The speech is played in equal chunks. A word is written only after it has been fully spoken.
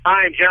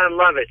I'm John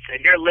Lovitz,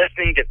 and you're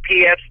listening to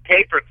PF's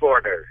Tape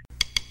Recorder.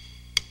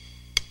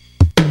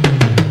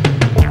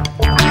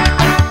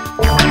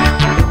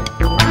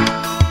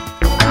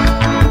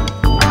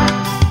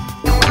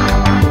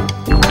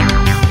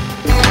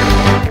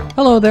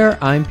 Hello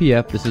there, I'm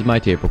PF. This is my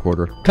tape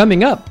recorder.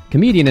 Coming up,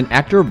 comedian and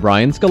actor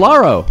Brian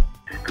Scalaro.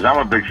 Because I'm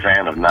a big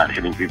fan of not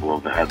hitting people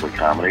over the head with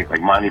comedy.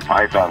 Like Monty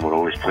Python would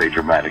always play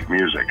dramatic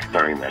music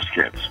during their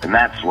skits. And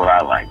that's what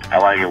I like. I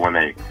like it when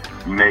they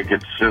make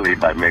it silly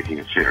by making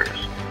it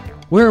serious.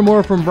 We'll hear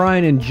more from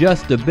Brian in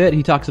just a bit.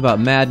 He talks about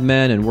Mad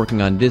Men and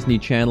working on Disney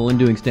Channel and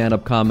doing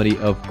stand-up comedy,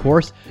 of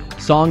course.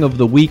 Song of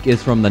the Week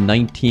is from the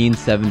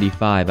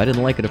 1975. I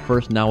didn't like it at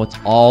first, now it's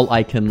all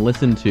I can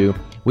listen to.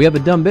 We have a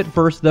dumb bit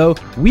first, though.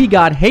 We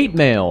got hate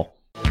mail.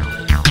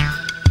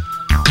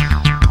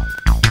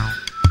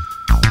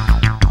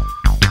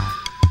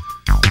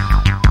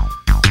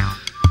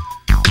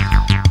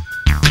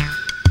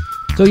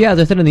 So yeah, as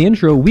I said in the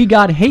intro, we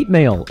got hate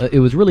mail.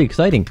 It was really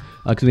exciting,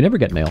 because we never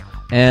get mail.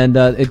 And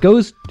it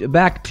goes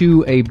back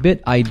to a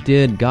bit I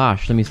did,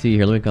 let me see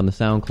here, link on the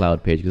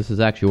SoundCloud page. This is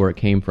actually where it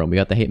came from. We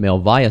got the hate mail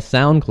via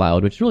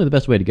SoundCloud, which is really the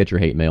best way to get your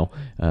hate mail,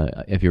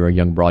 if you're a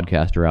young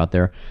broadcaster out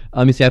there.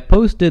 Let me see, I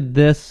posted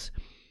this,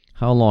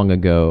 how long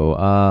ago?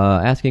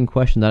 Asking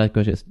questions,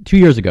 2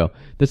 years ago.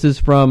 This is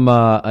from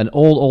an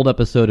old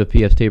episode of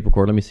PF's Tape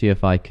Recorder. Let me see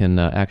if I can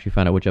actually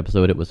find out which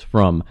episode it was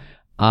from.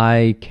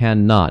 I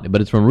cannot, but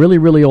it's from a really,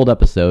 really old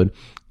episode.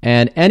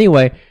 And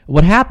anyway,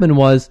 what happened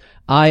was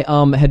I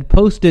had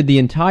posted the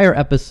entire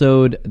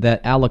episode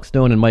that Alex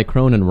Stone and Mike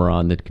Cronin were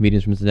on, the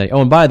comedians from Cincinnati.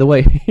 Oh, and by the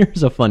way,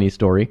 here's a funny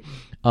story.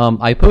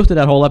 I posted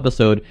that whole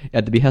episode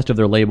at the behest of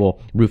their label,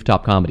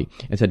 Rooftop Comedy.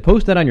 It said,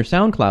 post that on your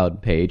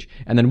SoundCloud page,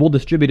 and then we'll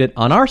distribute it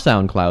on our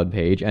SoundCloud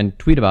page and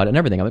tweet about it and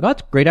everything. I'm like, oh,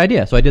 that's a great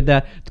idea. So I did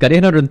that. It's got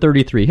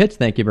 833 hits.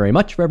 Thank you very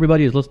much for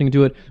everybody who's listening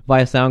to it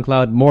via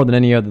SoundCloud, more than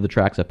any other of the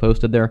tracks I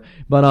posted there.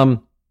 But,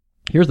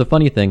 here's the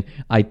funny thing.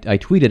 I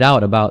tweeted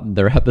out about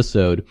their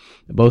episode,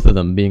 both of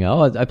them being,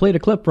 I played a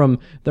clip from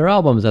their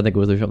albums, I think it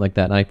was, or something like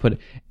that.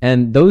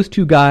 And those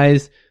two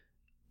guys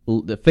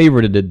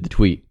favorited the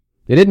tweet.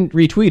 They didn't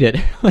retweet it.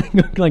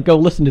 Like, go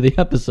listen to the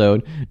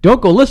episode.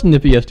 Don't go listen to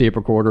PF's Tape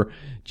Recorder.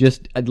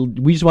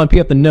 We just want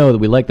PF to know that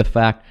we like the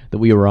fact that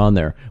we were on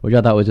there, which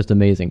I thought was just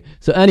amazing.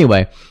 So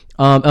anyway,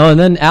 and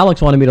then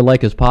Alex wanted me to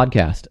like his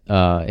podcast.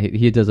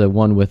 He does a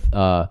one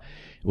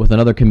with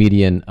another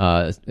comedian,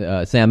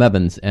 Sam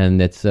Evans,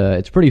 and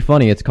it's pretty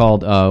funny. It's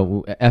called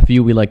F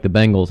You, We Like the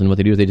Bengals, and what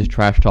they do is they just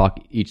trash talk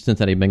each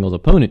Cincinnati Bengals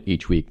opponent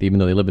each week. Even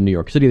though they live in New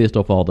York City, they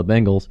still follow the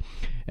Bengals.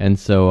 And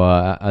so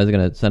I was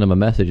going to send him a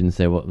message and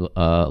say, well,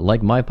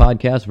 like my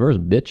podcast verse,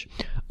 bitch.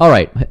 All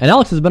right, and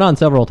Alex has been on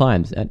several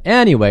times. And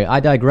anyway, I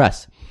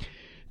digress.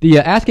 The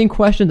asking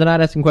questions and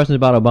not asking questions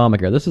about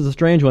Obamacare. This is a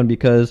strange one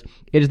because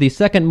it is the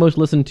second most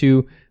listened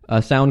to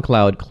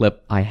SoundCloud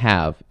clip I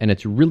have, and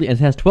it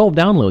has 12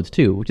 downloads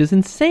too, which is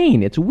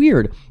insane. It's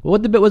weird.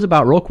 What the bit was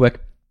about, real quick,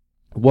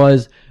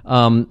 was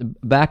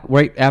back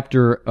right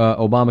after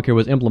Obamacare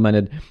was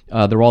implemented,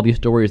 there were all these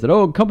stories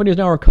that, companies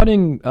now are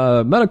cutting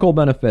medical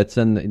benefits,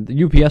 and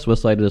the UPS was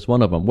cited as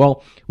one of them.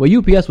 Well, what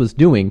UPS was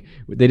doing,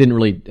 they didn't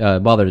really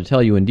bother to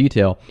tell you in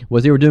detail,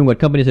 was they were doing what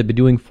companies had been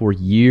doing for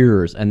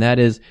years, and that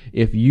is,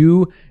 if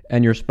you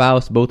and your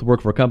spouse both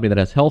work for a company that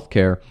has health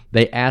care,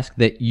 they ask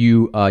that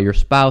your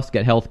spouse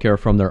get health care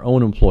from their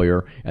own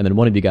employer, and then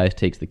one of you guys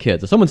takes the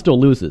kids. So someone still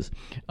loses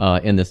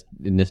in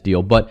this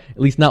deal, but at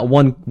least not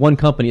one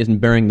company isn't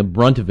bearing the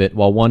brunt of it,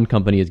 while one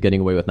company is getting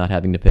away with not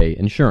having to pay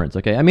insurance.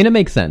 Okay, I mean, it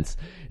makes sense.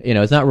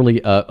 It's not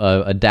really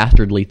a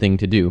dastardly thing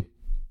to do.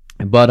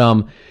 But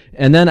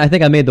and then I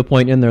think I made the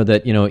point in there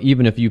that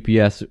even if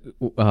UPS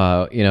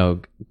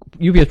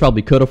UPS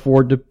probably could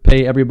afford to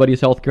pay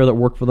everybody's health care that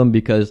worked for them,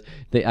 because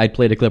I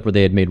played a clip where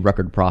they had made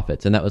record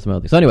profits, and that was some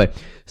other thing. So anyway,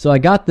 I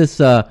got this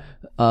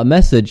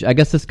message. I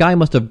guess this guy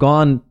must have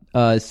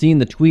seen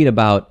the tweet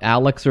about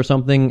Alex or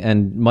something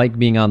and Mike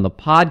being on the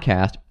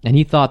podcast, and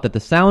he thought that the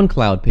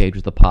SoundCloud page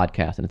was the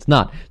podcast, and it's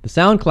not. The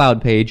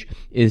SoundCloud page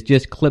is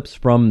just clips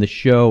from the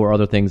show or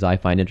other things I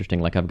find interesting,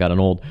 like I've got an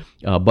old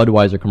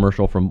Budweiser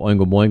commercial from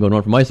Oingo Boingo and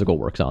one from Icicle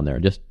Works on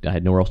there. I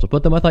had nowhere else to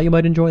put them. I thought you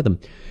might enjoy them.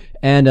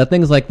 And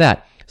things like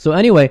that. So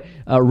anyway,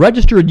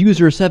 registered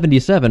user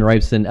 77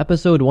 writes in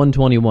episode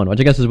 121, which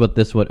I guess is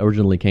what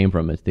originally came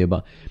from. It's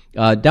the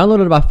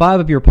downloaded about 5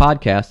 of your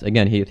podcasts.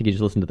 Again, I think he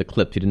just listened to the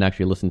clips. He didn't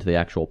actually listen to the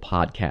actual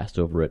podcast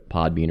over at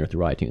Podbean or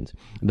through iTunes.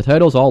 The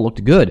titles all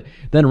looked good.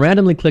 Then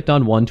randomly clicked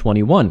on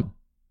 121,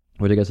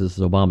 which I guess is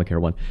this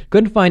Obamacare one.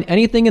 Couldn't find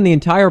anything in the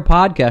entire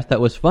podcast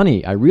that was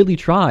funny. I really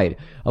tried.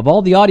 Of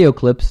all the audio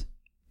clips,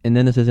 and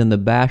then this is in the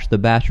Bash the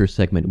Basher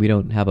segment. We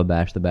don't have a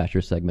Bash the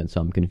Basher segment, so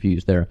I'm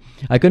confused there.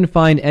 I couldn't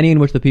find any in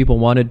which the people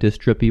wanted to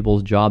strip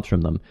people's jobs from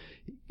them.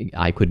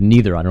 I could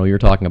neither. I don't know what you're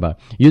talking about.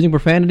 Using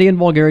profanity and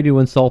vulgarity to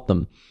insult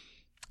them.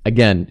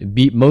 Again,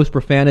 most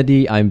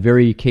profanity. I'm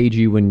very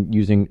cagey when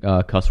using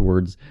cuss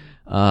words.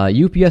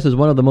 UPS is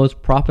one of the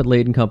most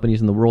profit-laden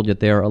companies in the world,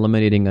 yet they are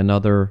eliminating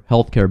another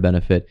healthcare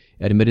benefit,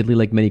 admittedly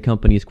like many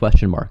companies, ?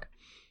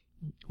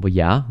 Well,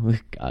 yeah.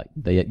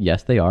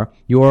 Yes, they are.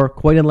 You're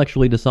quite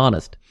intellectually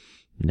dishonest.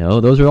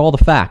 No, those are all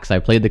the facts. I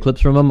played the clips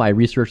from them. I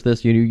researched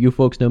this. You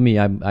folks know me.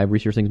 I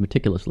research things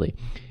meticulously.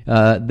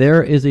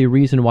 There is a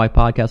reason why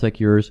podcasts like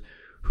yours,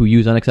 who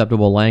use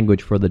unacceptable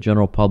language for the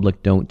general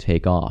public, don't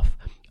take off.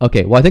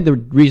 Okay, well, I think the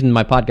reason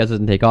my podcast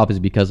doesn't take off is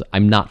because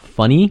I'm not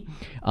funny.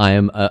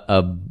 I'm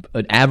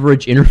an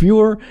average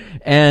interviewer,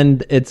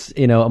 and it's,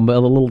 I'm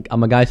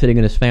a guy sitting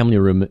in his family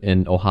room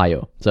in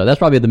Ohio. So that's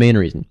probably the main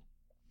reason.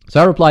 So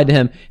I replied to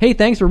him, hey,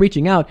 thanks for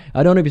reaching out.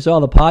 I don't know if you saw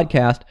the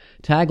podcast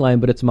tagline,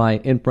 but it's my,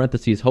 in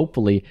parentheses,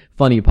 hopefully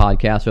funny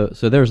podcast.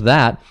 So there's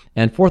that.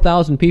 And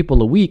 4,000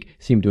 people a week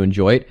seem to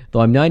enjoy it,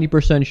 though I'm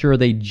 90% sure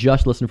they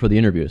just listen for the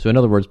interview. So in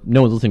other words,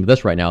 no one's listening to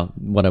this right now.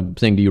 What I'm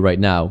saying to you right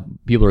now,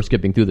 people are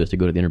skipping through this to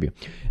go to the interview.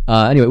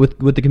 Anyway,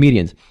 with the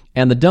comedians.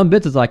 And the dumb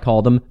bits, as I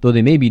call them, though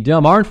they may be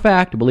dumb, are in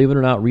fact, believe it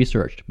or not,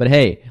 researched. But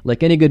hey,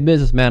 like any good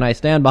businessman, I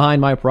stand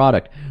behind my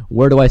product.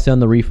 Where do I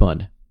send the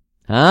refund?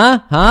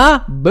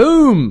 Huh?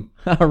 Boom!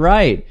 All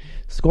right.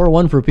 Score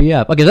 1 for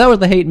PF. Okay, that was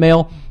the hate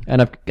mail,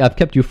 and I've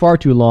kept you far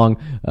too long.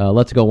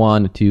 Let's go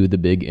on to the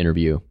big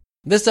interview.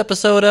 This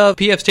episode of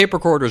PF's Tape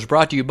Recorder is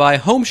brought to you by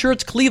Home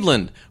Shirts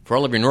Cleveland. For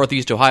all of your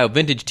Northeast Ohio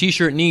vintage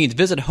t-shirt needs,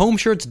 visit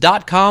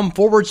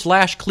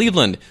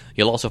homeshirts.com/Cleveland.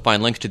 You'll also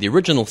find links to the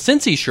original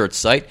Cincy Shirts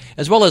site,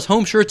 as well as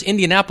Home Shirts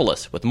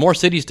Indianapolis, with more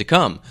cities to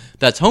come.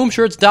 That's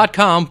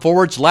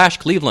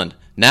homeshirts.com/Cleveland.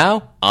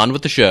 Now, on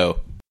with the show.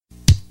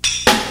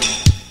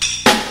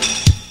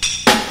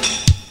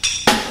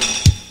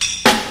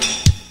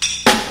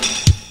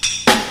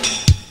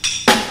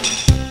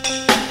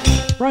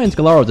 Brian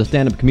Scalaro is a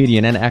stand-up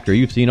comedian and actor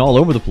you've seen all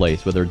over the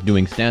place, whether it's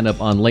doing stand-up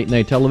on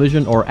late-night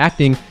television or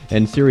acting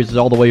in series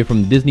all the way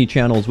from Disney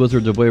Channel's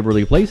Wizards of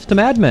Waverly Place to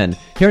Mad Men.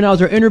 Here now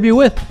is our interview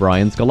with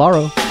Brian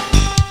Scalaro.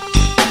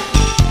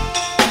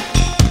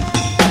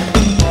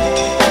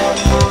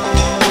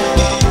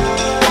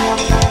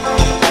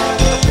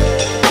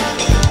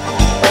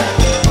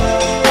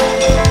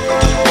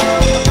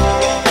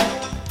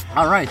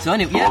 All right, so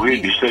anyway... Well,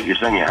 you're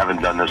saying you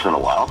haven't done this in a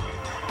while?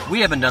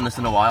 We haven't done this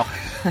in a while.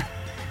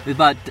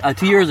 About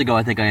 2 years ago,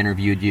 I think I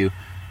interviewed you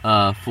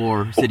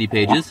for City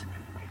Pages.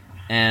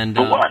 And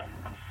for what?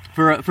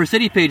 For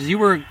City Pages, you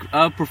were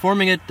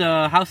performing at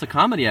House of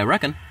Comedy, I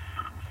reckon.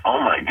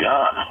 Oh my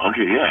God!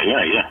 Okay,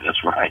 yeah,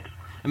 that's right. I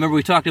remember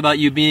we talked about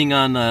you being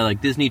on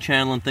like Disney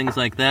Channel and things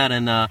like that,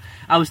 and I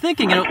was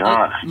thinking,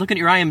 looking at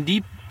your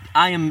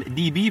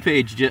IMDb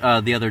page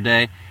the other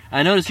day,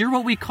 I noticed you're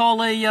what we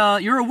call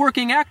you're a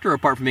working actor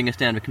apart from being a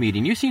stand-up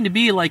comedian. You seem to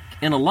be like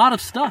in a lot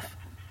of stuff.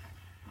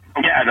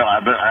 Yeah, no,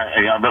 I've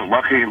been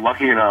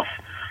lucky enough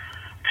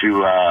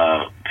to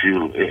have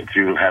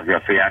a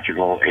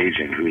theatrical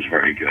agent who's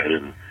very good,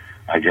 and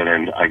I get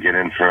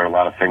in for a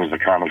lot of things the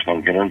comics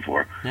don't get in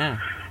for. Yeah,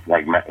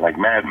 like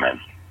Mad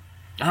Men.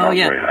 Oh, I'm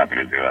very happy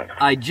to do that.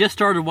 I just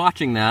started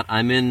watching that.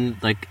 I'm in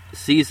like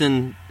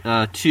season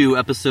 2,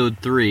 episode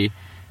 3,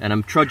 and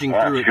I'm trudging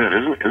through it. That's good,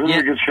 isn't it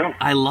a good show?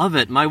 I love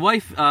it. My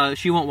wife,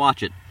 she won't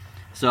watch it,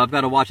 so I've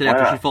got to watch it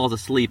after she falls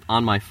asleep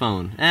on my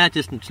phone.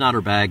 It's not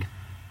her bag.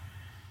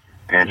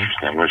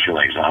 Interesting. Was she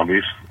like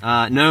zombies?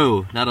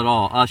 No, not at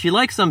all. She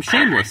likes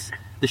Shameless.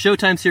 The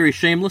Showtime series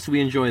Shameless,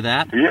 we enjoy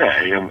that.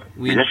 Yeah, she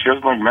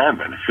doesn't like Mad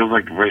Men. It feels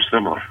like very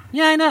similar.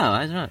 Yeah, I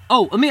know.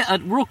 Oh, let me,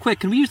 real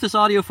quick, can we use this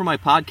audio for my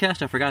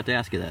podcast? I forgot to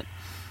ask you that.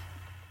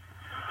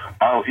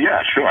 Oh,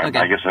 yeah, sure. Okay.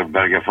 I guess I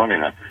better get funny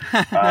then.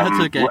 That's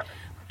okay.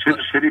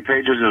 City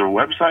Pages is a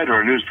website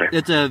or a newspaper?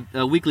 It's a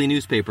weekly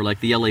newspaper, like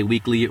the LA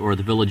Weekly or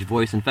the Village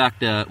Voice. In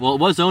fact, it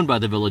was owned by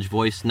the Village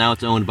Voice. Now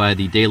it's owned by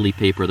the Daily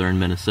paper there in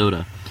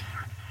Minnesota.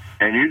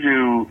 And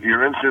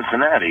you're in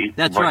Cincinnati.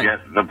 That's right. Yet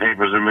the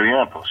paper's in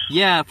Minneapolis.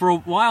 Yeah, for a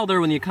while there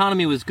when the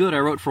economy was good, I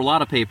wrote for a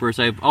lot of papers.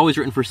 I've always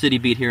written for City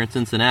Beat here in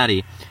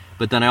Cincinnati,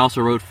 but then I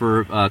also wrote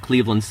for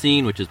Cleveland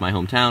Scene, which is my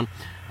hometown.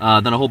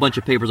 Then a whole bunch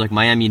of papers like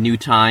Miami New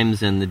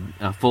Times and the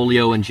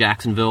Folio in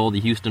Jacksonville, the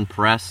Houston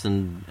Press,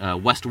 and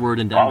Westward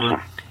in Denver.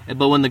 Awesome.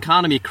 But when the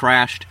economy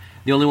crashed,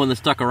 the only one that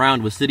stuck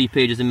around was City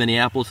Pages in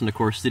Minneapolis and, of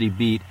course, City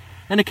Beat.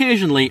 And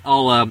occasionally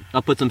I'll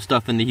put some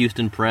stuff in the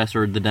Houston Press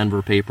or the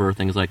Denver paper or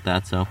things like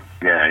that. So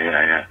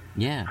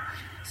yeah.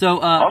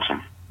 So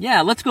awesome.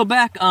 Yeah, let's go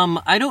back.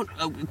 I don't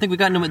think we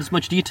got into this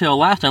much detail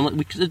last time.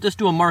 We could just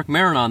do a Mark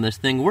Maron on this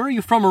thing. Where are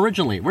you from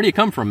originally? Where do you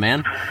come from,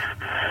 man?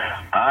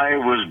 I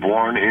was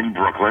born in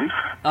Brooklyn.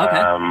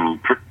 Okay.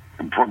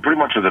 Pretty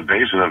much at the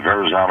base of the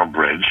Verrazano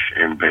Bridge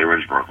in Bay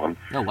Ridge, Brooklyn.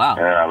 Oh, wow.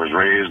 And I was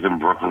raised in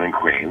Brooklyn and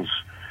Queens.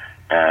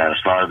 And I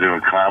started doing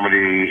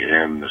comedy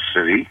in the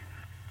city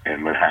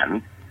in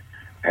Manhattan.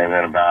 And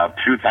then about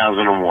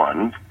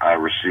 2001, I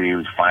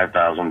received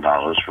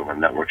 $5,000 from a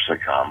network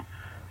sitcom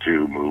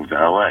to move to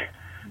L.A.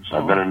 So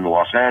I've been in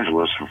Los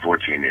Angeles for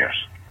 14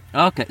 years.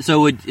 Okay.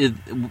 So what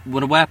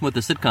happened with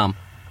the sitcom?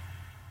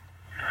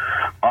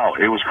 Oh,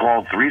 it was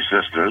called Three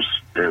Sisters.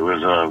 It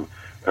was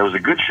a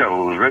good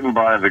show. It was written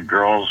by the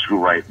girls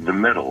who write The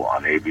Middle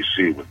on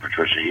ABC with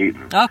Patricia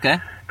Heaton.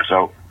 Okay.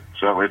 So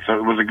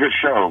it was a good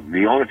show.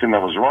 The only thing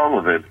that was wrong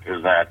with it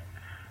is that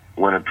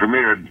when it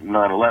premiered,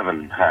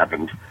 9/11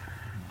 happened.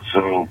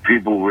 so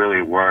people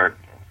really weren't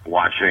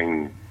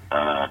watching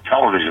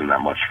television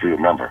that much, if you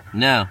remember.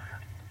 No.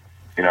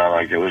 You know,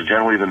 like, it was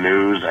generally the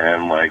news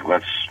and, like,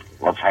 let's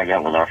hang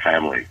out with our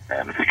family.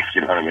 And,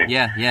 you know what I mean?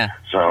 Yeah, yeah.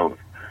 So,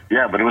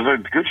 yeah, but it was a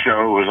good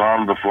show. It was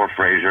on before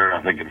Frasier,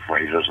 I think in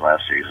Frasier's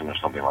last season or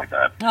something like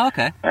that. Oh,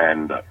 okay.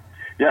 And,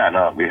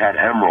 we had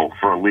Emerald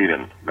for a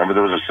lead-in. Remember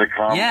there was a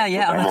sitcom? Yeah,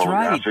 that's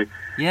right.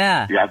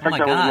 Yeah. Yeah, I think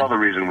that was another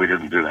reason we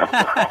didn't do that.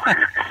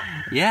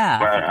 Yeah.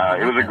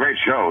 But it was a great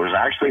show. It was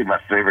actually my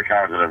favorite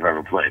character that I've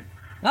ever played.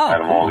 Oh,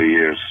 out of all the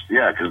years.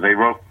 Yeah, because they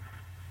wrote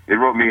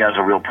me as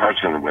a real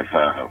person with,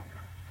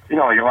 you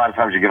know, like a lot of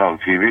times you get on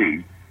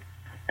TV,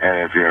 and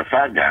if you're a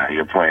fat guy,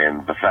 you're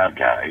playing the fat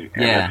guy.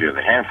 And if you're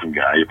the handsome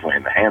guy, you're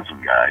playing the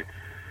handsome guy.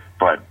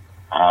 But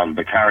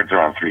the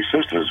character on Three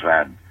Sisters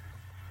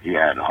he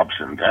had ups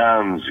and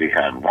downs, he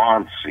had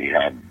wants, he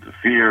had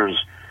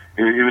fears.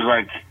 He was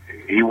like,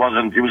 he was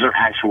an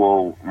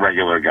actual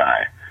regular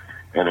guy.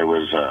 And it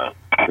was,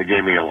 they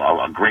gave me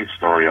a great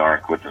story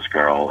arc with this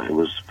girl. It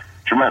was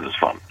tremendous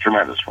fun.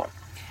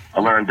 I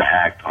learned to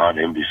act on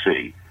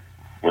NBC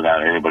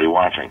without anybody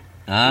watching.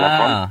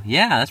 Yeah,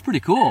 that's pretty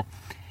cool.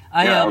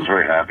 I was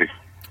very happy.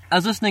 I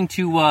was listening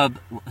to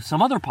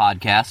some other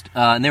podcast,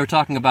 and they were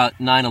talking about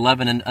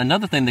 9/11, and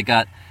another thing that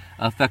got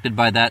affected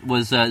by that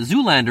was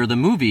Zoolander, the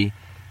movie,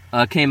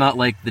 came out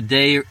like a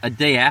day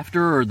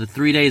after or the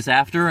 3 days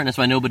after, and that's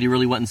why nobody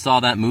really went and saw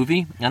that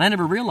movie. And I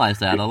never realized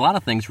that. A lot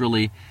of things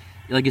really,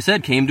 like you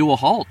said, came to a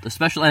halt,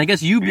 especially, and I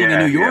guess you being a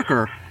New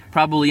Yorker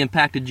probably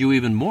impacted you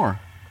even more.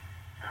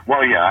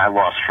 Well, yeah, I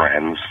lost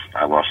friends.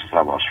 I lost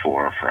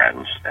 4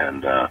 friends,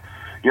 and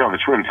you know, the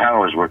Twin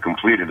Towers were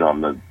completed on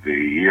the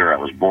year I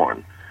was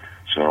born,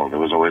 so there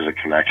was always a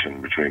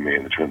connection between me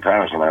and the Twin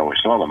Towers, and I always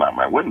saw them out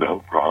my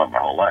window growing up my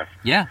whole life.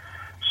 Yeah.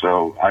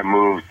 So I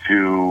moved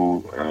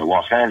to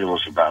Los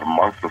Angeles about a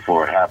month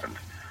before it happened.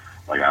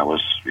 Like I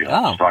was,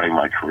 starting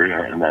my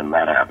career, and then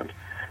that happened.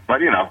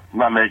 But you know, I'm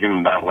not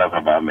making that live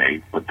about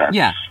me. But that's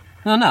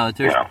No.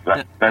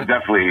 That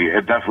definitely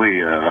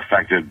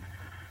affected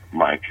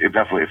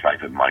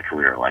my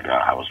career. Like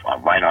I was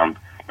right on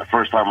the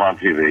first time on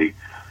TV.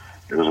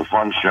 It was a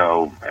fun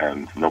show,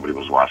 and nobody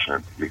was watching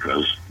it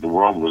because the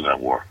world was at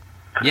war.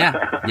 Yeah,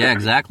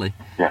 exactly.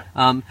 Yeah.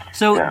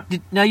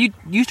 Now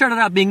you started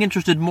out being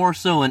interested more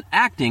so in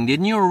acting,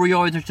 didn't you, or were you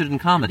always interested in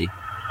comedy?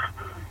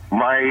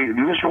 My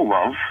initial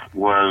love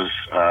was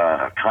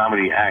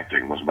comedy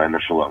acting. Was my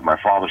initial love. My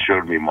father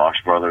showed me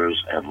Marx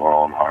Brothers and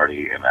Laurel and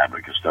Hardy and Abbott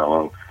and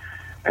Costello,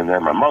 and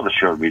then my mother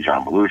showed me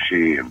John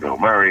Belushi and Bill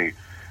Murray,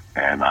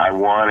 and I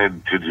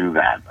wanted to do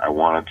that. I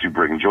wanted to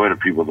bring joy to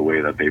people the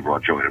way that they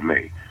brought joy to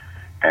me.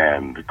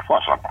 And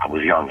plus, I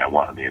was young. I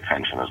wanted the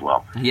attention as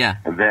well. Yeah.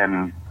 And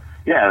then,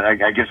 I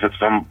guess at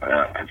some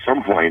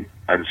point,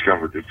 I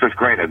discovered in 5th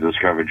grade. I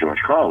discovered George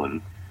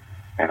Carlin,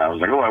 and I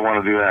was like, I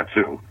want to do that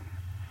too.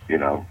 You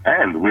know.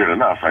 And weird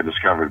enough, I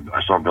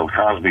saw Bill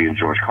Cosby and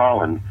George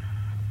Carlin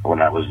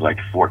when I was like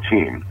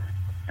 14,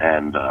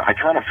 and I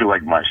kind of feel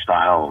like my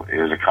style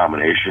is a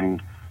combination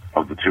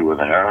of the two of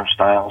their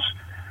styles.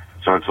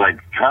 So it's like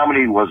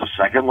comedy was a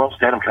second love.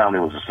 Stand-up comedy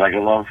was a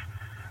second love.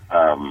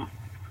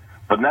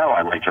 But now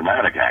I like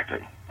dramatic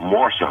acting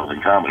more so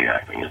than comedy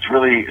acting. It's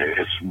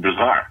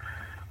bizarre.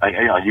 Like,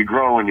 you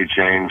grow and you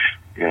change,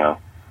 you know.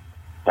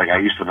 Like, I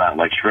used to not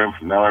like shrimp.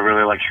 Now I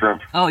really like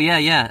shrimp. Oh,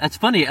 yeah. That's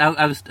funny.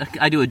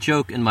 I do a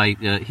joke in my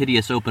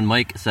hideous open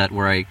mic set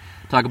where I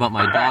talk about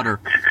my daughter.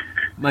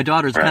 My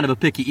daughter's kind of a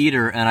picky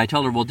eater, and I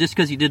tell her, well, just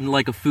because you didn't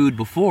like a food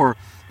before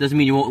doesn't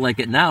mean you won't like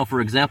it now.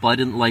 For example, I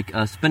didn't like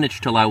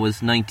spinach till I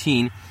was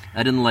 19.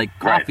 I didn't like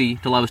coffee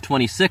till I was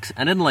 26.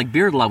 I didn't like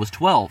beer till I was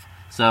 12.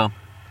 So...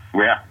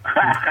 Yeah.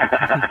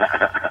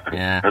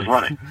 Yeah. That's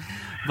funny.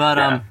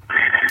 But,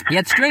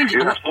 it's strange.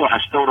 I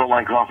still don't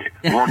like coffee.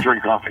 I won't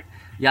drink coffee.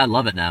 Yeah, I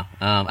love it now.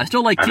 I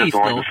still like tea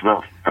still. I like the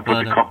smell. I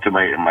put the cup to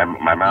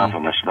my mouth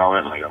and I smell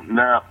it and I go,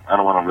 no, I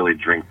don't want to really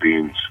drink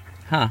beans.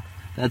 Huh.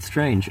 That's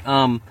strange.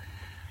 Yeah,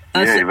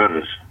 you bet it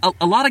is.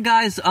 A lot of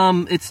guys,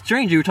 it's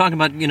strange. You were talking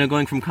about,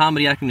 going from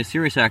comedy acting to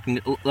serious acting.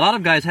 A lot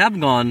of guys have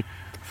gone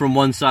from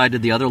one side to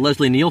the other.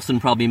 Leslie Nielsen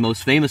probably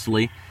most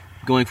famously,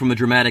 going from a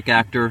dramatic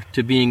actor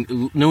to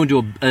being known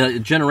to a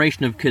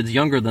generation of kids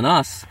younger than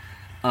us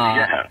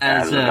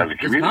as a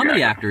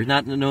comedy actor,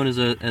 not known as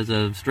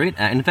a straight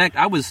actor. In fact,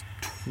 I was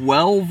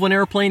 12 when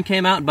Airplane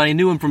came out, but I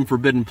knew him from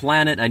Forbidden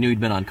Planet. I knew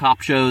he'd been on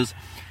cop shows.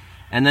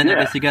 And then I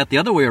guess you got the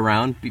other way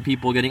around,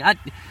 people getting...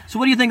 So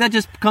what do you think? That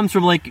just comes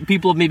from, like,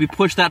 people have maybe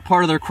pushed that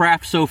part of their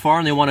craft so far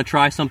and they want to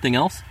try something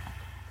else?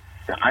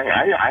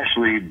 I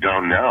actually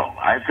don't know.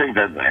 I think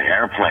that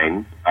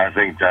Airplane,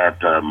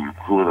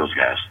 who are those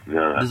guys?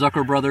 The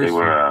Zucker brothers? They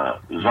were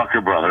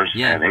Zucker brothers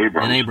and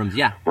Abrams. And Abrams,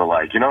 yeah. We're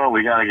like,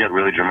 we got to get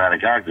really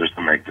dramatic actors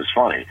to make this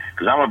funny.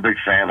 Because I'm a big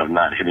fan of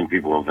not hitting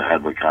people over the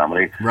head with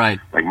comedy. Right.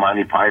 Like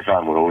Monty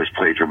Python would always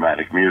play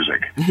dramatic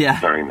music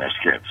during their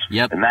skits.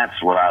 Yep. And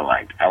that's what I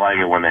liked. I like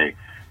it when they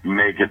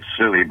make it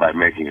silly by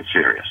making it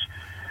serious.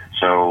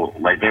 So,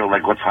 like, they were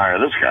like, let's hire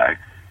this guy,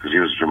 because he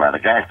was a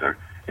dramatic actor.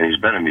 And he's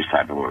been in these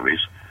type of movies.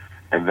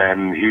 And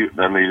then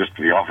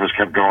the offers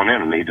kept going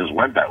in, and he just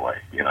went that way.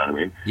 You know what I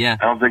mean? Yeah.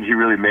 I don't think he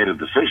really made a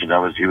decision.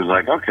 He was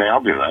like, okay,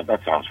 I'll do that.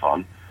 That sounds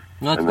fun.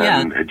 Well, and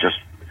then it just,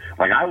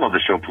 like, I love the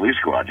show Police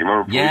Squad. Do you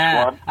remember Police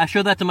Squad? I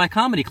show that to my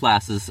comedy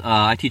classes.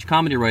 I teach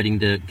comedy writing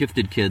to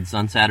gifted kids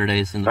on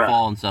Saturdays in the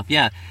fall and stuff.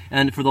 Yeah,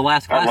 and for the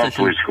last class I love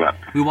session, Police Squad.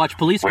 we watched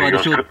Police Squad.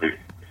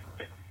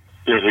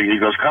 He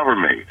goes, cover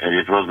me, and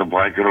he throws the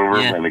blanket over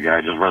him, and the guy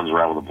just runs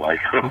around with a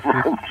blanket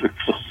over him.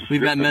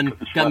 We've got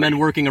men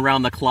working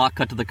around the clock.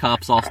 Cut to the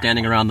cops, all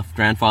standing around the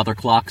grandfather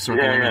clock. It's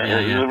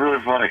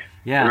really funny.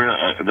 Yeah,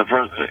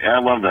 I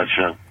love that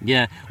show.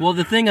 Yeah, well,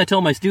 the thing I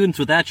tell my students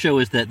with that show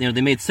is that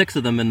they made 6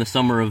 of them in the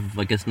summer of,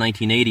 I guess,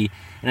 1980,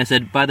 and I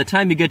said by the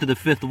time you get to the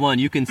 5th one,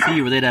 you can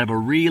see where they'd have a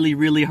really,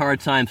 really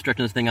hard time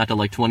stretching this thing out to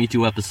like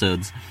 22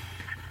 episodes.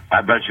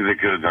 I bet you they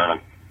could have done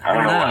it. I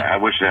don't know why. I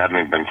wish they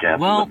hadn't been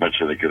canceled. Well, I bet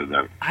you they could have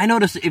done it. I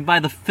noticed by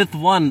the 5th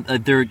one,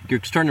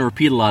 you're starting to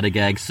repeat a lot of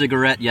gags.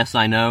 Cigarette, yes,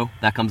 I know.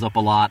 That comes up a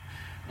lot.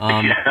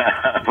 That's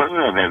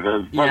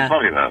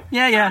funny though.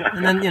 Yeah.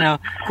 And then, of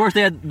course,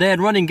 they had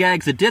running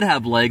gags that did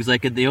have legs.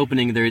 Like at the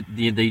opening,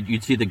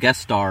 you'd see the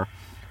guest star.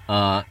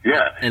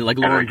 And like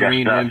Lauren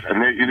Green. And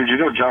did you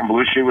know John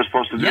Belushi was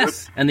supposed to do it?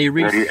 Yes, and they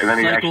recycled. And then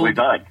he actually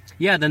died.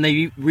 Yeah, then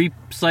they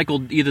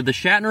recycled either the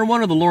Shatner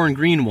one or the Lauren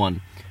Green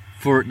one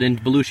in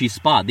Belushi's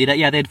spot. They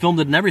had filmed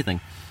it and everything.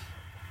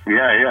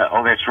 Yeah.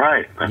 Oh, that's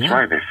right. That's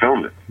right. They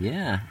filmed it.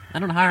 Yeah. I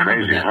don't know how I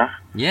remember Crazy, that. Huh?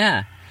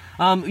 Yeah.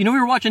 We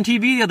were watching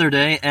TV the other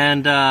day,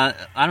 and I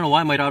don't know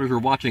why my daughters were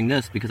watching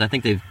this, because I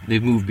think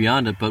they've moved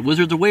beyond it, but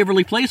Wizards of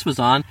Waverly Place was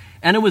on,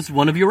 and it was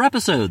one of your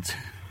episodes.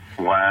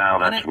 Wow,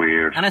 that's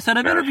weird. And I said,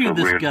 I've interviewed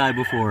this guy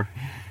before.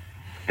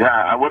 Yeah,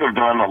 I would have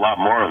done a lot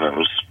more of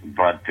those,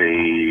 but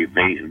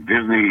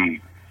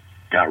Disney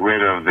got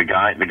rid of the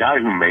guy. The guy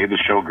who made the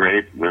show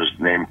great was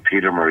named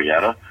Peter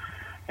Murrieta,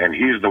 and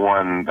he's the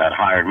one that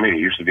hired me. He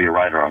used to be a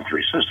writer on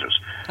Three Sisters.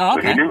 Oh,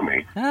 okay. So he knew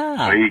me.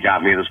 So he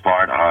got me this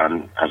part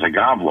as a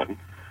goblin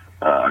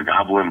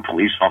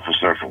police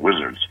officer for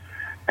Wizards.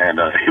 And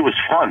it was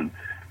fun.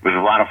 It was a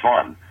lot of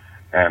fun.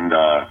 And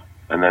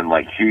then,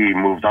 like, he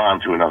moved on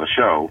to another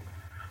show,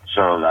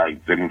 so I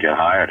didn't get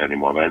hired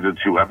anymore. But I did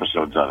 2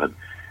 episodes of it.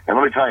 And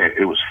let me tell you,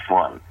 it was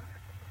fun.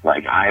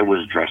 Like, I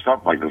was dressed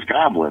up like this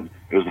goblin.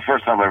 It was the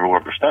first time I ever wore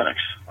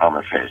prosthetics on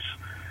my face.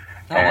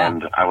 Oh,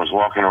 and I was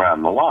walking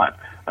around the lot.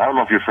 I don't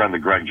know if you're a friend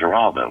of Greg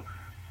Giraldo.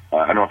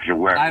 I don't know if you're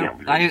aware.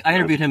 I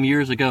interviewed him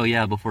years ago,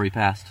 before he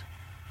passed.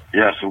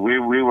 Yeah, so we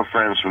were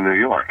friends from New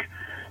York,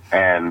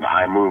 and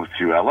I moved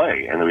to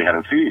L.A., and we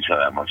hadn't seen each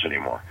other that much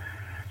anymore.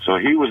 So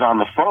he was on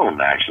the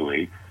phone,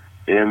 actually,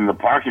 in the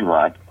parking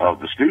lot of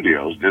the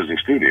studios, Disney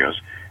Studios,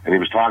 and he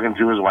was talking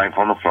to his wife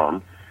on the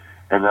phone,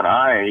 and then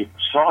I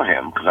saw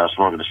him, because I was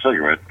smoking a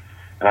cigarette,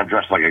 and I'm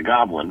dressed like a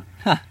goblin,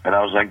 and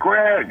I was like,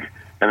 Greg!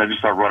 And I just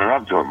started running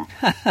up to him.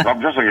 I'm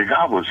dressed like a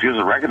goblin, so he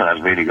doesn't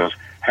recognize me, and he goes,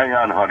 hang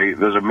on, honey,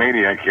 there's a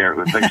maniac here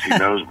who thinks he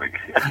knows me.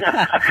 And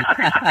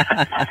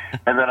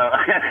then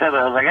I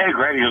was like, hey,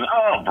 Greg. He goes,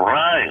 oh,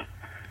 Brian.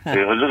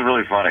 It was just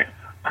really funny.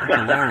 That's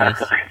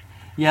hilarious.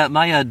 Yeah,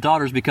 my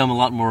daughter's become a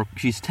lot more,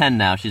 she's 10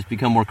 now, she's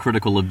become more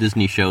critical of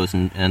Disney shows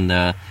and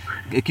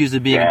accused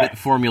of being a bit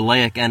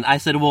formulaic. And I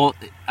said, well,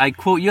 I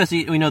quote you,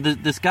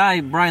 this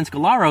guy, Brian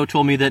Scalaro,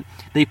 told me that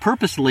they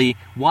purposely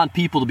want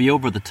people to be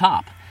over the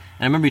top.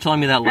 And I remember you telling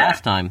me that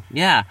last time.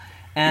 Yeah.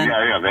 And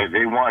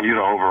they want you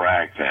to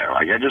overact there.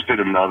 Like, I just did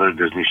another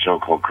Disney show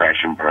called Crash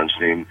and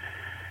Bernstein.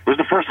 It was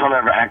the first time I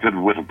ever acted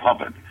with a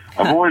puppet.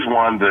 I've always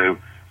wanted to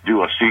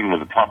do a scene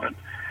with a puppet.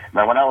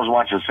 Now, when I was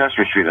watching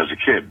Sesame Street as a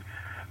kid,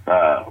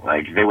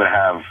 they would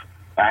have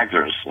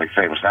actors, like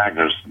famous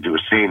actors, do a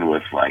scene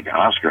with, like,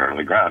 Oscar or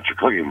the Grouch or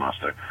Cookie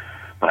Monster.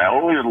 But I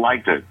always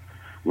liked it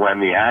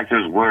when the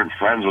actors weren't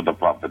friends with the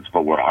puppets,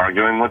 but were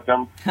arguing with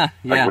them.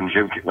 Like when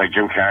Jim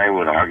Carrey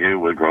would argue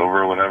with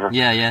Grover or whatever.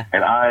 Yeah.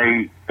 And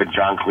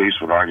John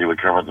Cleese would argue with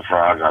Kermit the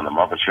Frog on the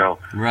Muppet Show.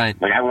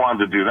 Right. Like, I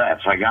wanted to do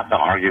that, so I got to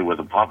argue with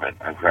a puppet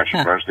on Crash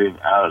and Bernstein.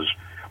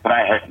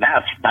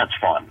 That's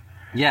fun.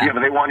 Yeah,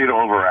 but they want you to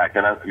overact,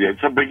 and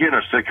it's a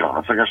beginner sitcom.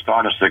 It's like a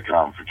starter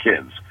sitcom for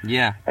kids.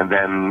 Yeah. And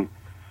then,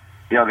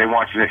 they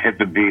want you to hit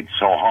the beat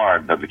so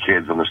hard that the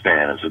kids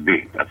understand it's a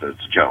beat. It's a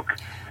joke.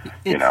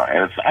 And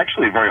it's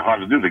actually very hard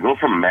to do. They go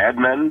from Mad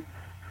Men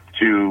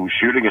to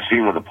shooting a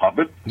scene with a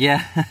puppet.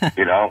 Yeah.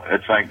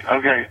 It's like,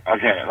 okay,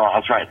 well,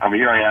 that's right.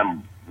 Here I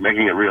am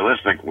making it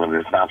realistic when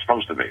it's not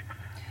supposed to be,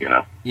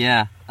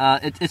 Yeah.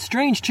 It's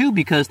strange, too,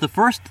 because the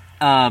first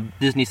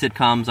Disney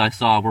sitcoms I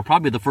saw were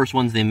probably the first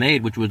ones they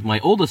made, which was my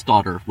oldest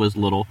daughter was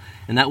little,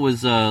 and that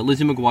was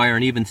Lizzie McGuire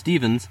and Even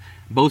Stevens,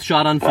 both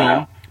shot on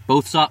film,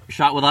 both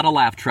shot without a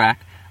laugh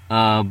track.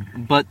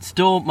 But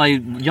still, my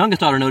youngest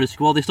daughter noticed,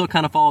 well, they still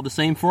kind of follow the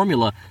same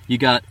formula. You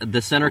got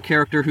the center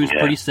character who's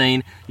pretty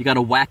sane. You got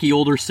a wacky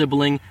older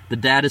sibling. The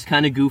dad is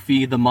kind of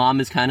goofy. The mom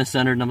is kind of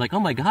centered. And I'm like, oh,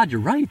 my God,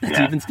 you're right. That's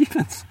Even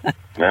Stevens.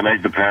 They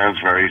make the parents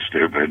very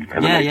stupid,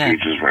 and they make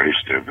teachers very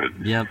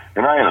stupid. Yep.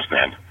 And I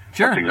understand.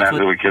 Sure. That's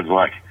exactly what kids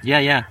like.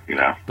 Yeah.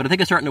 But I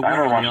think it's starting to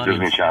wear on the audience. I don't watch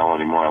Disney Channel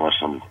anymore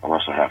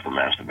unless I have to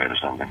masturbate or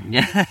something.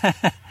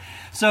 Yeah.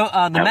 So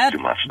That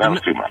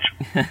was too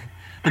much.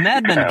 The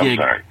Mad Men I'm gig.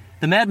 sorry.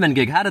 The Mad Men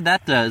gig. How did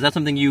that? Is that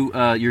something you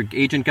your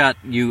agent got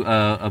you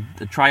a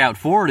tryout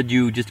for, or did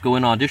you just go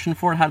in and audition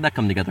for it? How did that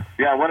come together?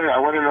 Yeah, I went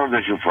in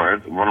audition for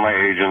it. One of my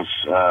agents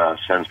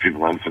sends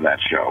people in for that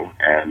show,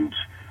 and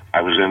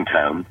I was in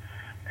town,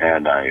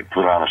 and I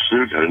put on a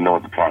suit. I didn't know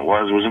what the part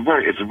was.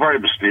 It's a very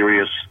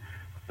mysterious.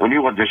 When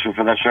you audition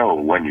for that show,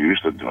 when you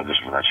used to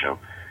audition for that show,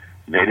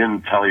 they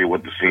didn't tell you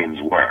what the scenes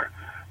were.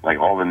 Like,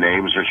 all the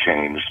names are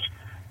changed,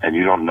 and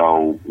you don't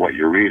know what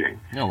you're reading.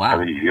 Oh, wow.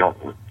 I mean, you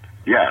don't.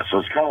 Yeah, so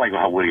it's kind of like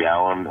how Woody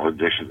Allen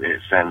auditions.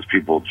 It sends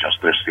people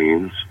just their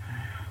scenes,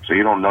 so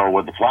you don't know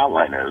what the plot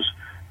line is,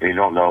 and you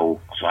don't know.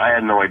 So I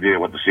had no idea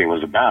what the scene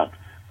was about,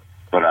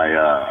 but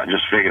I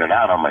just figured it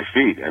out on my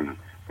feet. And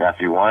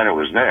Matthew Weiner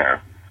was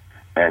there,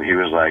 and he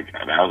was like,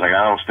 and I was like,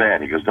 I don't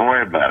stand. He goes, don't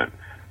worry about it.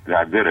 And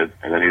I did it,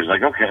 and then he was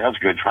like, okay, that's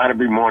good. Try to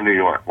be more New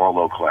York, more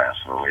low class.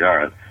 And I'm like, all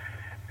right.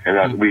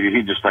 And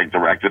he just like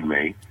directed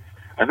me.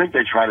 I think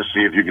they try to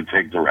see if you can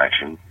take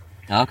direction.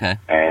 Okay.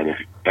 And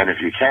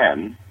if you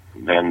can,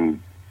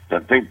 then I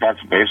think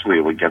that's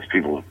basically what gets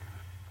people.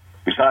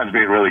 Besides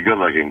being really good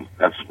looking,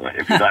 that's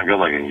if you're not good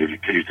looking,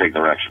 can you take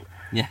direction?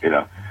 Yeah. You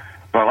know.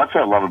 But that's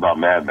what I love about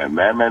Mad Men.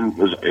 Mad Men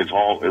was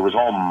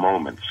all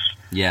moments.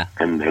 Yeah.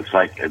 And it's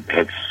like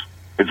it's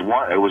a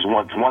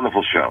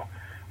wonderful show.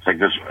 It's like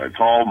this. It's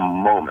all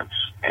moments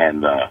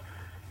and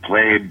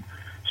played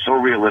so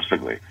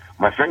realistically.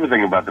 My favorite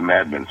thing about the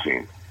Mad Men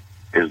scene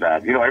is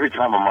that, you know, every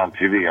time I'm on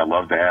TV, I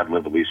love to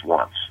ad-lib at least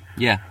once.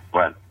 Yeah.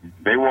 But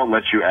they won't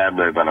let you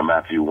ad-lib on a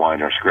Matthew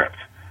Weiner script.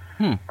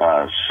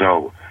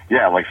 So,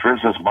 yeah, like, for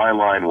instance, my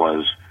line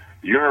was,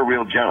 you're a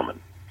real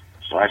gentleman.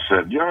 So I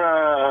said, you're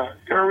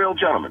a real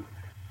gentleman.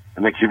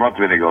 And they came up to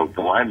me and they go,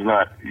 the line's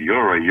not,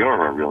 you're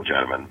a real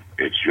gentleman.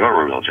 It's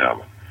you're a real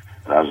gentleman.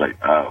 And I was like,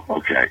 oh,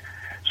 okay.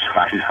 So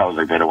I was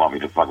like, they don't want me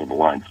to fuck with the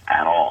lines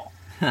at all.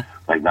 So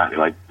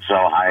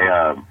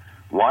I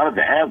wanted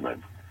to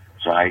ad-lib.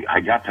 So I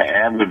got to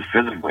ad-lib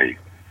physically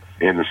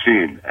in the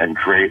scene and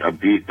create a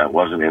beat that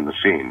wasn't in the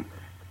scene.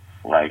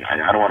 Like, I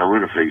don't want to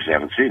ruin it for you because you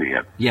haven't seen it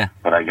yet. Yeah.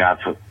 But I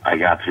got to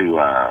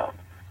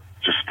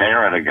just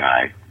stare at a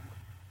guy,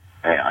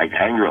 like,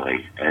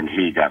 angrily, and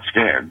he got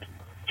scared.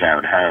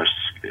 Jared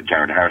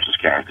Harris's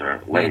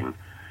character, Layton.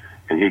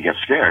 And he gets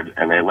scared,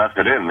 and they left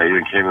it in. They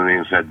even came to me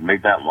and said,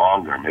 make that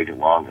longer, make it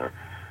longer.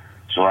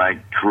 So I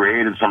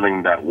created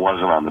something that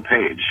wasn't on the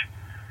page,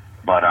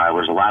 but I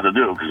was allowed to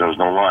do because there was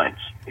no lines.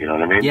 You know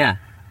what I mean? Yeah.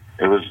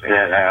 It was.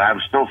 I'm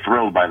still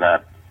thrilled by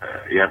that.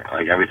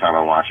 Like, every time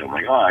I watch it, I'm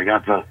like, oh, I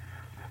got the.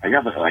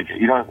 Like,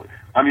 you know,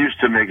 I'm used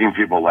to making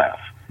people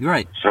laugh. You're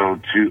right. So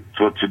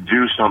to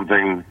do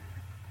something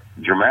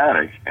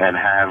dramatic and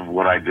have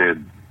what I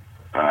did,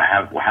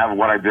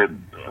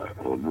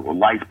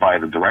 liked by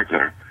the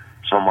director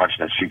so much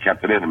that she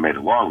kept it in and made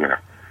it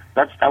longer.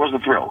 That was the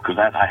thrill because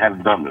I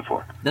hadn't done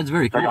before. That's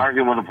very cool. Like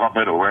arguing with a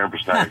puppet or wearing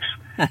prosthetics.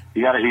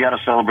 You gotta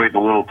celebrate the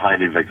little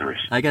tiny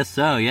victories. I guess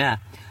so. Yeah.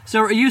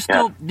 So are you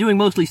still doing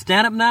mostly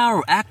stand-up now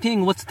or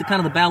acting? What's the kind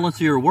of the balance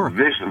of your work?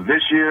 This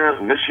year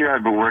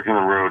I've been working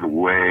the road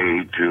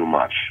way too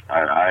much.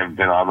 I've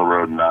been on the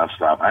road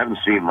nonstop. I haven't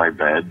seen my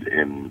bed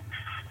in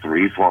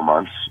 3-4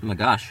 months. Oh my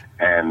gosh.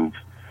 And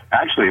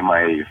actually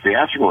my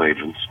theatrical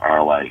agents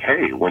are like,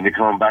 hey, when you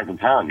coming back to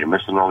town? You're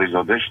missing all these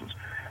auditions.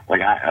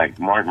 Like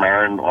Mark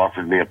Maron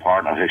offered me a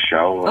part on his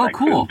show, and I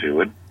couldn't do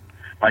it.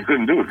 I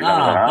couldn't do it because I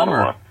was in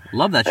Ottawa.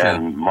 Love that show.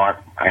 And I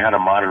had a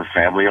Modern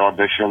Family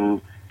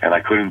audition, and I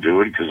couldn't do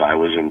it because I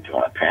was in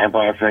Tampa,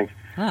 I think.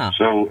 Oh.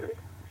 So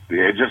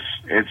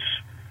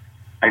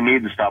I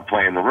need to stop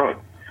playing the road.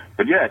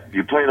 But yet,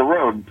 you play the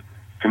road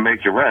to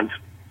make your rent,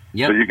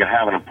 so you can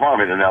have an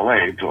apartment in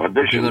L.A. to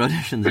audition.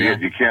 Auditions, but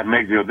yet you can't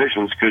make the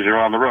auditions because you're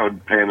on the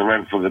road paying the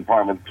rent for the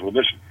apartment to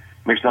audition.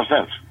 Makes no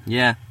sense.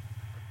 Yeah.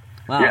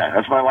 Wow. Yeah,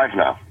 that's my life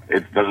now.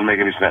 It doesn't make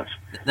any sense.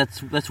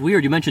 That's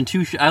weird. You mentioned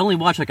two. I only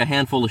watch like a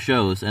handful of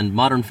shows, and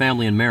Modern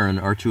Family and Maron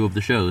are two of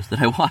the shows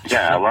that I watch.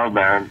 Yeah, I love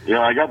Maron. You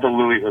know, I got the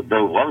Louis. The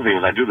other thing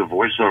is I do the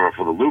voiceover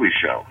for the Louis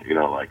show. You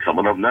know, like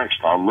coming up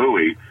next on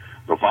Louis,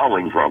 the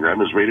following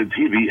program is rated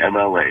TV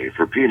MLA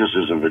for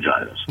penises and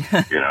vaginas.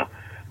 You know,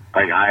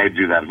 I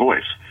do that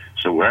voice.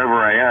 So wherever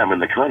I am in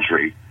the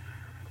country,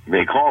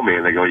 they call me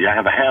and they go, "You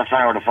have a half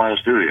hour to find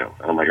a studio."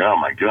 And I'm like, "Oh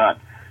my God."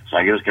 So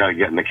I just got to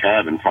get in the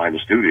cab and find a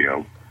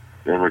studio,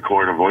 then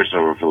record a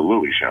voiceover for the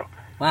Louis show.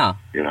 Wow.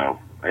 You know,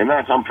 and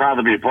I'm proud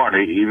to be a part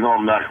of it, even though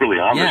I'm not really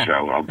on the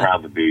show. I'm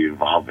proud to be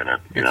involved in it.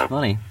 That's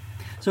funny.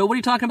 So what are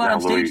you talking about on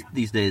stage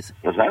these days?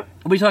 What's that?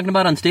 What are you talking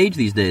about on stage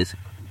these days?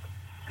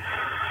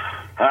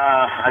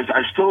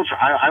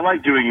 I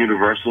like doing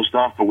Universal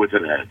stuff, but with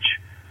an edge.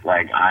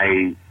 Like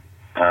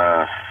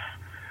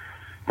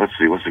let's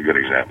see, what's a good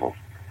example?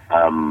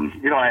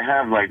 You know, it's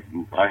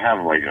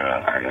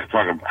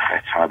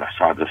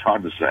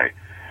hard to say.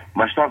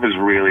 My stuff is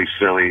really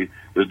silly.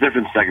 There's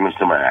different segments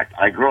to my act.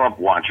 I grew up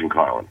watching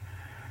Carlin.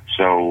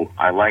 So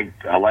I like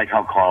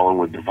how Carlin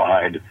would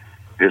divide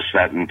his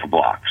set into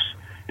blocks.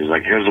 He's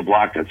like, here's a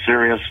block that's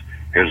serious,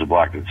 here's a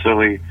block that's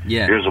silly,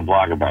 here's a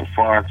block about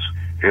farts,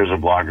 here's a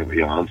blogger,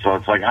 and so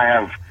it's like I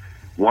have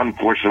one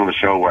portion of the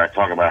show where I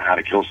talk about how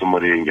to kill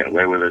somebody and get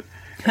away with it.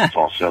 It's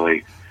all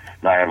silly.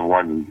 And I have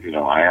one,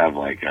 I have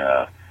like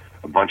a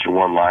bunch of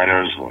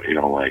one-liners,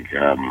 like,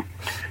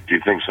 do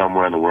you think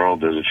somewhere in the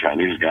world there's a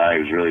Chinese guy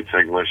who's really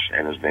ticklish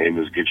and his name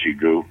is Gitchy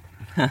Goo?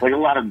 Like a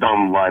lot of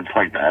dumb lines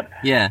like that.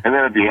 Yeah. And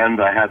then at the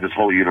end I had this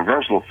whole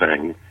Universal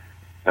thing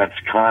that's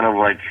kind of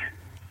like,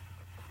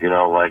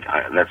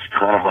 that's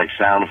kind of like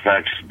sound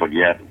effects, but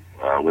yet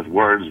with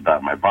words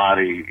about my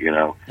body,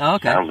 Oh,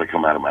 okay. sounds that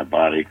come out of my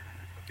body.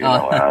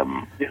 No,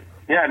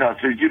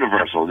 it's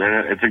universal.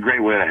 It's a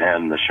great way to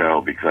end the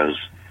show because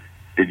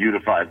it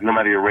unifies, no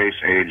matter your race,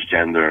 age,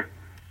 gender,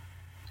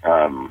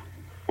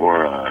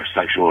 or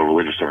sexual or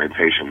religious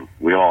orientation,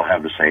 we all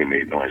have the same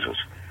 8 noises.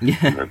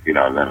 Yeah.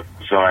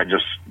 So I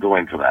just go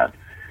into that.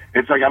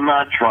 It's like I'm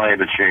not trying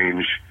to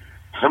change.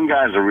 Some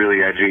guys are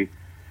really edgy.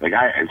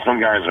 And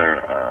some guys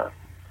are,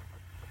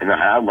 and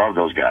I love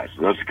those guys.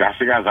 Those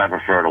the guys I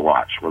prefer to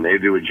watch when they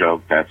do a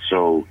joke that's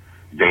so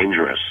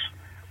dangerous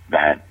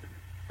that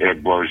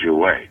it blows you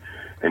away.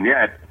 And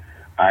yet,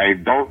 I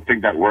don't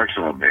think that works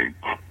on me.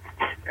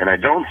 And I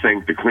don't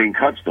think the clean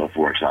cut stuff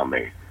works on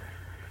me.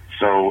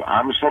 So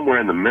I'm somewhere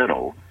in the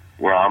middle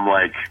where I'm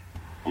like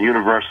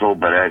universal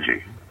but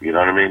edgy. You know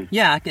what I mean?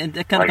 Yeah, it kind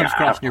of comes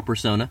across in your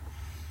persona.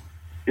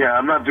 Yeah,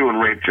 I'm not doing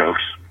rape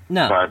jokes.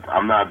 No. But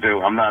I'm not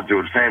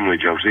doing family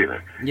jokes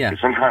either. Yeah.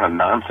 It's some kind of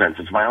nonsense.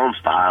 It's my own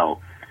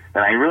style.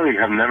 And I really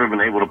have never been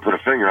able to put a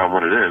finger on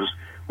what it is,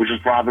 which is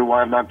probably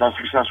why I'm not that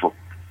successful.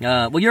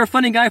 Well, you're a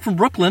funny guy from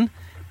Brooklyn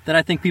that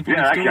I think people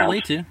can still counts.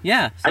 relate to.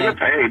 Yeah. So. I get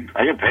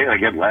paid. I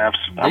get laughs.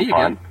 There I'm you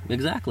fun. go.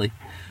 Exactly.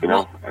 I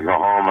go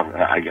home.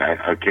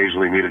 I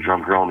occasionally meet a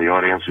drunk girl in the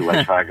audience who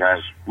likes fat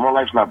guys. My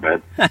life's not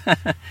bad.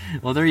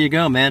 Well, there you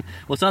go, man.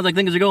 Well, it sounds like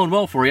things are going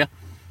well for you.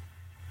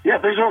 Yeah,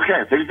 things are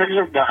okay. Things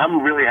are.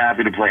 I'm really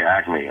happy to play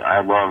Acme.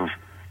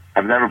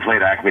 I've never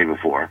played Acme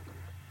before,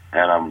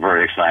 and I'm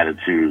very excited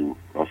to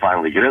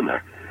finally get in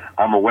there.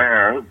 I'm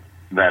aware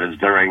that it's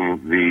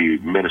during the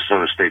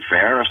Minnesota State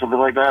Fair or something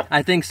like that.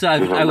 I think so.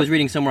 I was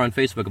reading somewhere on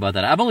Facebook about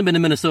that. I've only been to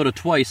Minnesota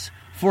twice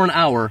for an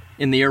hour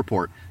in the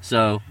airport.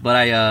 So, but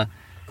I, of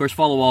course,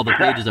 follow all the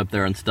pages up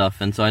there and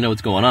stuff, and so I know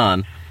what's going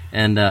on.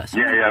 And Now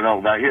here,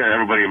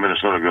 everybody in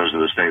Minnesota goes to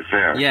the State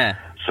Fair. Yeah.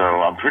 So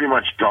I'm pretty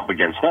much up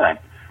against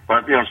that.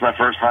 But it's my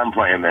first time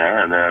playing there,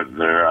 and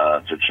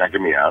they're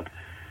checking me out.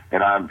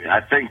 And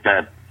I think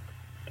that,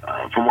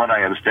 from what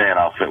I understand,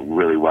 I'll fit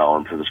really well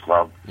into this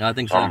club. I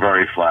think so. I'm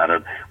very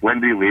flattered.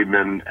 Wendy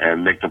Liebman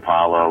and Nick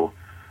DiPaolo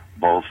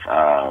both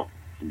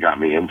got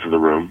me into the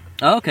room.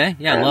 Oh, okay.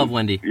 Yeah, I love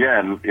Wendy.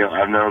 Yeah, and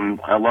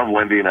I love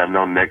Wendy, and I've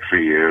known Nick for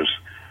years.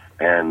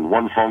 And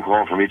one phone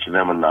call from each of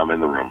them, and I'm in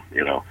the room.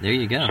 There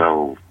you go.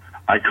 So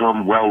I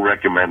come well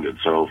recommended.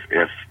 So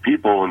if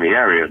people in the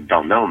area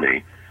don't know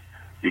me,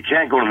 you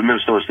can't go to the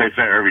Minnesota State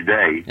Fair every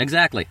day.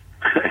 Exactly.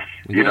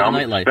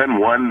 Spend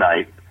one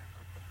night,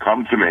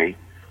 come to me,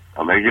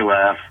 I'll make you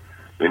laugh,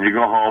 then you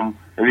go home,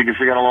 and you can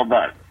forget all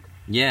about it.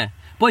 Yeah.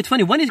 Boy, it's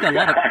funny. Wendy's got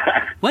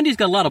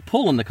a lot of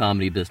pull in the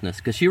comedy business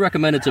because she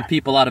recommended some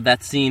people out of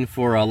that scene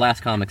for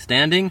Last Comic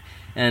Standing,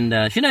 and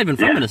she's not even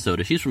from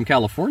Minnesota. She's from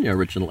California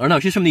originally. Or no,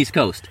 she's from the East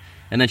Coast,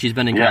 and then she's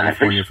been in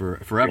California for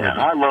forever. Yeah,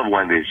 I love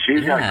Wendy.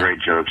 She's got great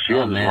jokes. She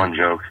has this one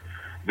joke.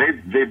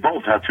 They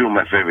both have two of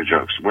my favorite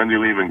jokes. Wendy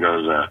Liebman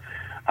goes,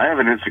 I have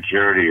an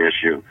insecurity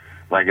issue.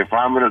 Like, if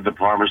I'm in a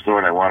department store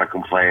and I want to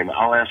complain,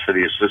 I'll ask for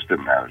the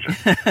assistant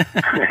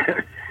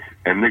manager.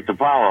 And Nick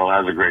DiPaolo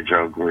has a great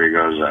joke where he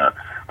goes,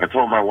 I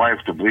told my wife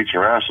to bleach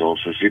her asshole,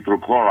 so she threw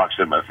Clorox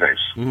in my face.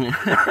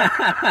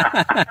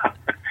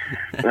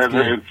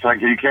 It's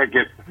like you can't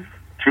get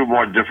two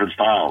more different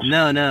styles.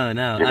 No.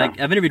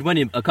 I've interviewed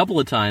Wendy a couple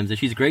of times, and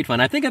she's great fun.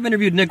 I think I've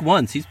interviewed Nick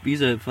once.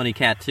 He's a funny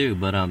cat, too,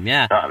 but,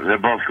 yeah. They're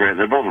both great.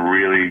 They're both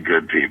really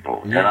good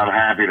people. Yeah. And I'm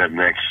happy that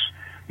Nick's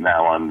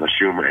now on the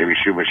Amy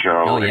Schumer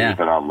show. Oh, yeah. He's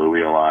been on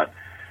Louis a lot.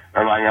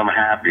 And I'm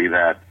happy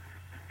that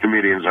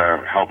comedians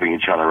are helping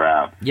each other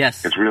out.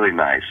 Yes. It's really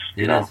nice.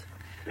 It is.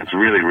 It's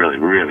really, really,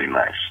 really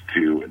nice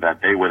that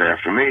they were there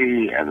for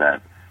me, and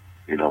that,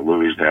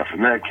 Louis there for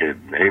Nick,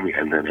 and Amy,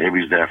 and then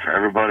Amy's there for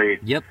everybody.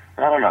 Yep.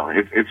 I don't know.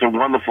 It's a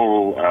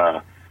wonderful,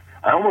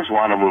 I almost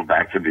want to move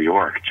back to New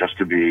York just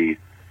to be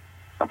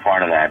a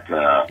part of that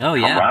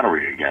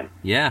camaraderie again.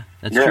 Yeah,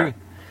 that's true.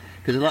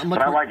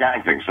 But I like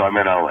acting, so I'm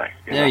in L.A.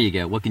 There you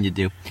go. What can you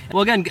do?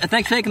 Well, again,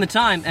 thanks for taking the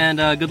time,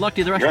 and good luck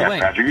to you the rest of the way.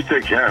 Yeah, Patrick, you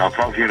take care, and I'll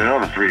talk to you in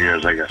another 3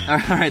 years, I guess.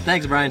 All right,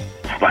 thanks, Brian.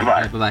 Bye-bye.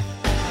 Right, bye-bye.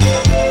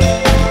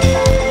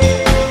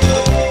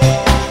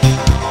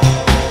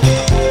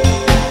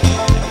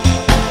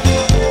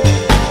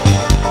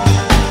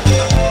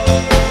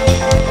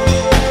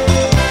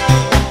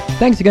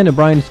 Thanks again to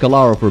Brian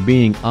Scalaro for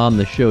being on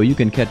the show. You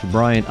can catch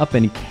Brian up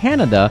in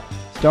Canada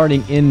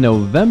starting in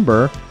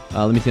November.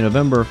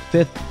 November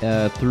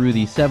 5th through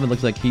the 7th.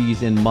 Looks like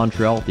he's in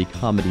Montreal at the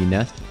Comedy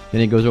Nest.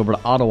 Then he goes over to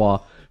Ottawa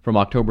from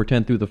October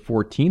 10th through the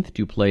 14th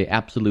to play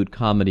Absolute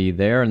Comedy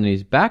there. And then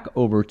he's back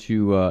over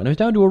to, he's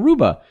down to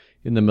Aruba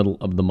in the middle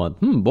of the month.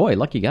 Boy,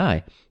 lucky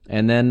guy.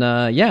 And then,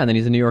 and then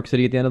he's in New York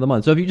City at the end of the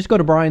month. So if you just go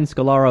to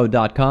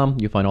brianscolaro.com,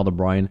 you'll find all the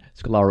Brian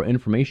Scalaro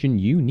information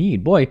you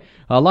need. Boy,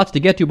 lots to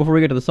get to before we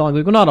get to the song.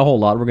 Well, not a whole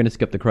lot. We're going to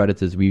skip the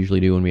credits as we usually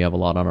do when we have a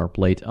lot on our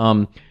plate.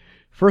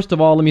 First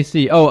of all, let me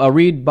see.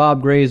 Read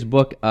Bob Gray's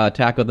book,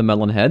 Attack of the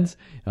Melonheads.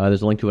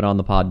 There's a link to it on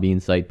the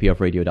Podbean site,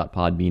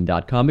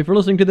 pfradio.podbean.com. If you're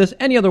listening to this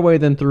any other way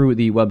than through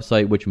the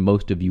website, which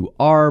most of you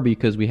are,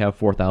 because we have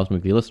 4,000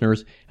 weekly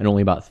listeners, and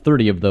only about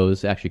 30 of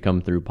those actually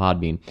come through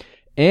Podbean.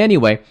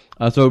 Anyway,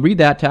 so read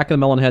that, Attack of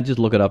the Melonheads. Just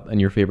look it up in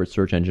your favorite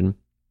search engine.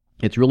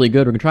 It's really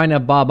good. We're trying to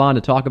have Bob on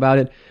to talk about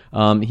it.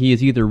 He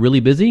is either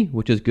really busy,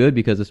 which is good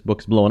because this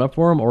book's blowing up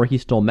for him, or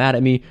he's still mad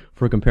at me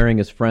for comparing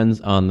his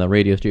friends on the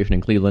radio station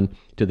in Cleveland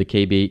to the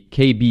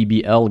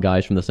KBBL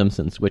guys from The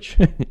Simpsons, which,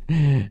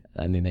 I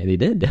mean, they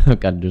did.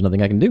 God, there's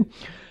nothing I can do.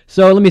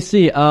 So let me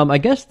see. I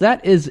guess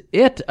that is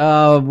it.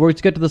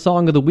 Let's get to the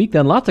Song of the Week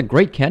then. Lots of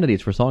great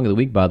candidates for Song of the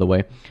Week, by the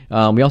way.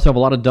 We also have a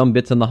lot of dumb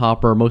bits in the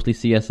hopper, mostly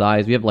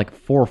CSIs. We have like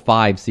 4 or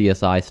 5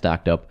 CSIs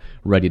stacked up,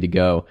 ready to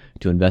go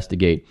to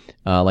investigate.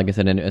 Like I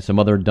said, and some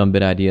other dumb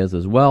bit ideas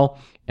as well.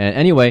 And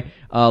anyway,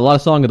 a lot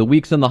of Song of the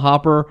Weeks in the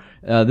hopper.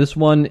 This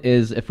one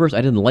is, at first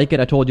I didn't like it,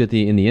 I told you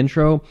in the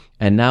intro,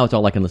 and now it's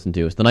all I can listen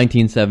to. It's the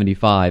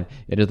 1975.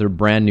 It is their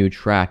brand new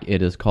track.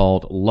 It is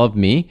called Love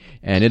Me,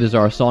 and it is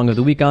our Song of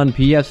the Week on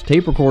PF's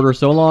tape recorder.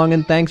 So long,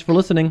 and thanks for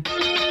listening.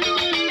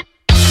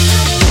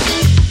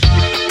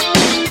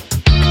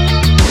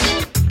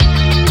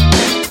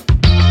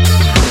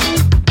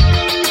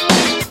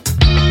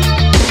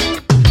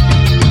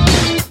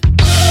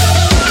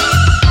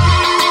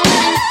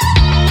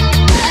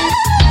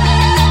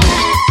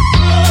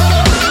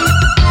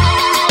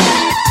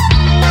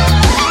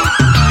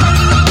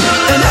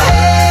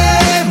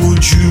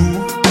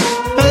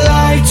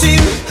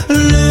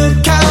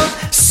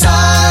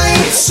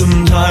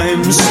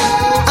 Sometimes